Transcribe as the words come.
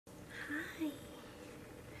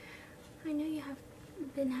I know you have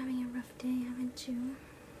been having a rough day, haven't you?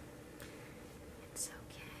 It's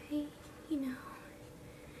okay, you know.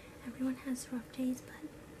 Everyone has rough days, but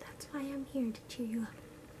that's why I'm here to cheer you up.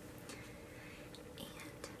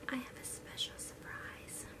 And I have a special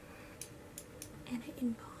surprise. And it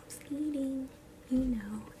involves eating. You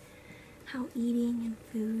know how eating and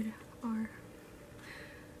food are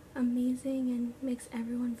amazing and makes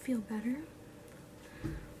everyone feel better.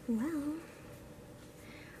 Well,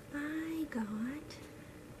 I got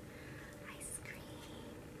ice cream.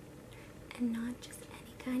 And not just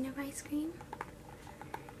any kind of ice cream.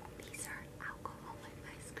 These are alcoholic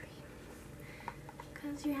ice cream.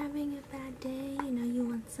 Because you're having a bad day, you know, you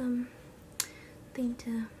want something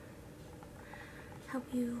to help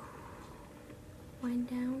you wind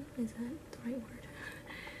down. Is that the right word?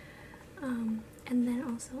 And then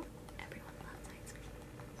also, everyone loves ice cream.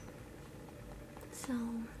 So,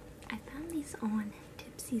 I found these on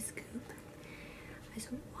Tipsy Scoop. I was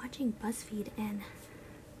watching BuzzFeed and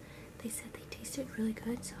they said they tasted really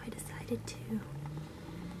good, so I decided to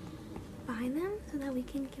buy them so that we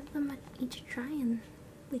can give them each a try and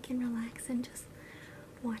we can relax and just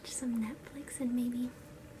watch some Netflix and maybe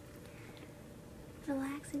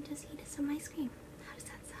relax and just eat some ice cream. How does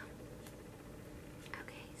that sound?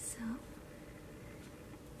 Okay, so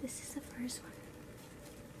this is the first one.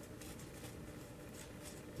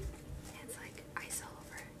 It's like ice all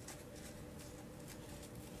over.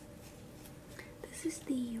 This is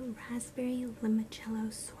the raspberry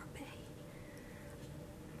limoncello sorbet.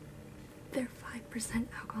 They're 5%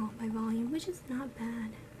 alcohol by volume, which is not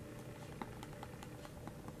bad.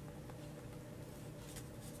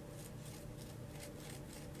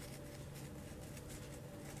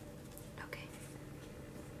 Okay.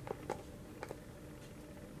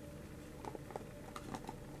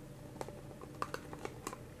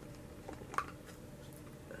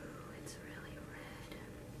 Ooh, it's really red.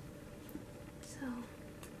 So,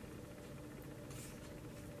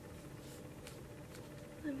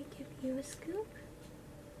 let me give you a scoop.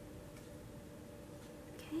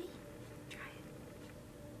 Okay, try it.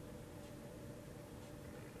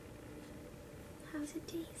 How's it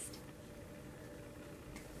taste?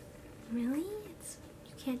 Really?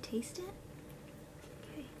 You can't taste it?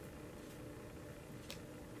 Okay.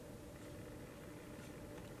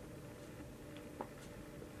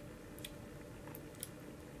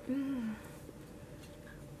 Mmm.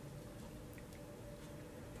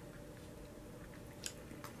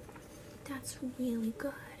 That's really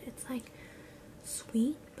good. It's like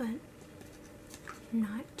sweet, but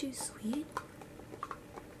not too sweet.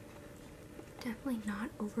 Definitely not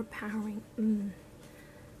overpowering.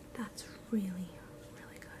 That's really,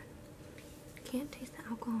 really good. Can't taste the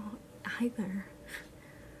alcohol either.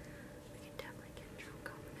 We can definitely get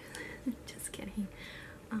drunk off of it. Just kidding.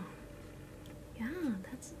 Yeah,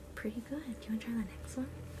 that's pretty good. Do you want to try the next one?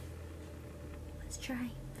 Let's try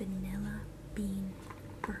vanilla bean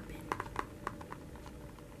bourbon.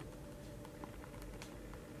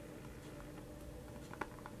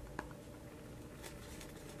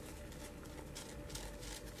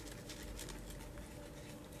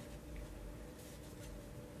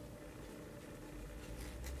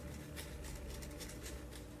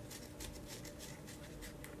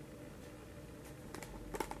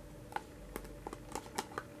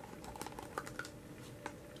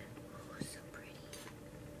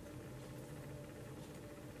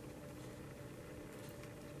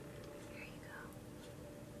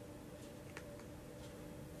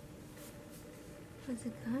 Was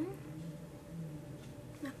it good?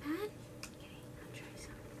 Not bad? Okay, I'll try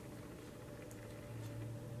some.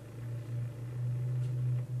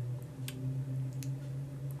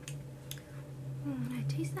 I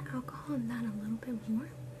taste the alcohol in that a little bit more,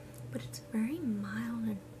 but it's very mild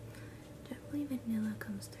and definitely vanilla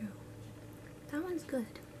comes through. That one's good.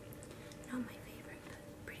 Not my favorite,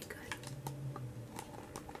 but pretty good.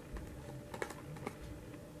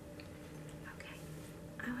 Okay,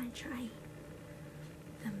 I want to try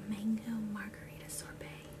the mango margarita sorbet.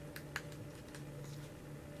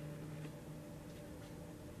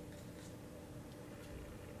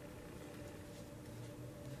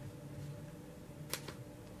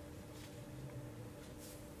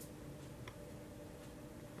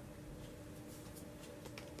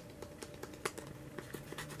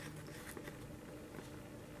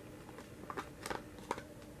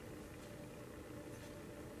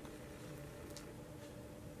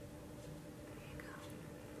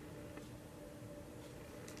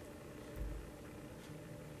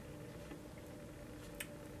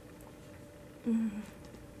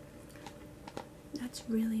 That's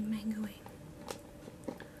really mangoey.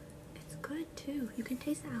 It's good. good too. You can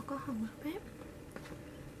taste the alcohol a little bit,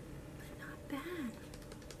 but not bad.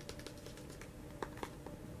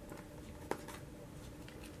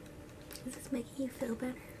 Is this making you feel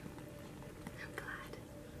better? I'm glad.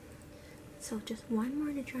 So just one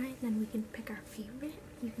more to try, and then we can pick our favorite.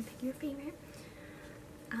 You can pick your favorite.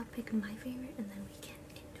 I'll pick my favorite, and then we can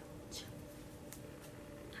indulge.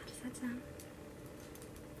 How does that sound?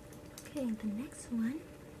 Okay, the next one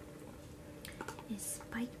is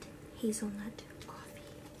spiked hazelnut coffee.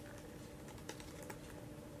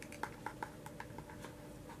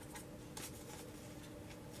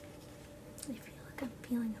 I feel like I'm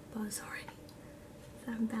feeling a buzz already. Is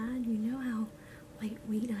that bad? You know how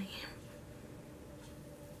lightweight I am.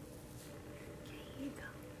 Okay, here you go.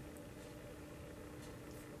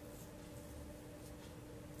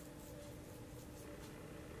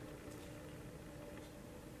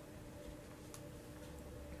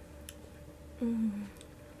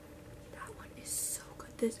 That one is so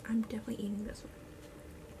good. I'm definitely eating this one.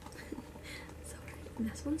 So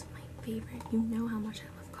this one's my favorite. You know how much I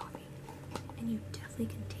love coffee, and you definitely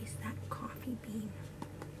can taste that coffee bean.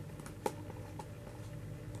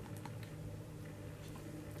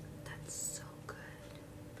 That's so good.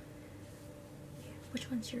 Yeah. Which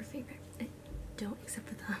one's your favorite? Don't, except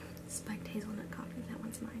for the spiked hazelnut coffee. That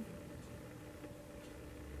one's mine.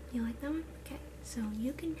 You like that one? Okay, so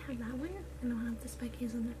you can have that one, and I'll have the spiked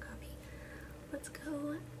hazelnut coffee. Let's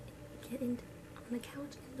go get on the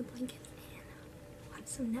couch in the blankets and watch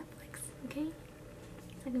some Netflix, okay?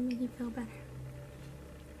 It's gonna make you feel better.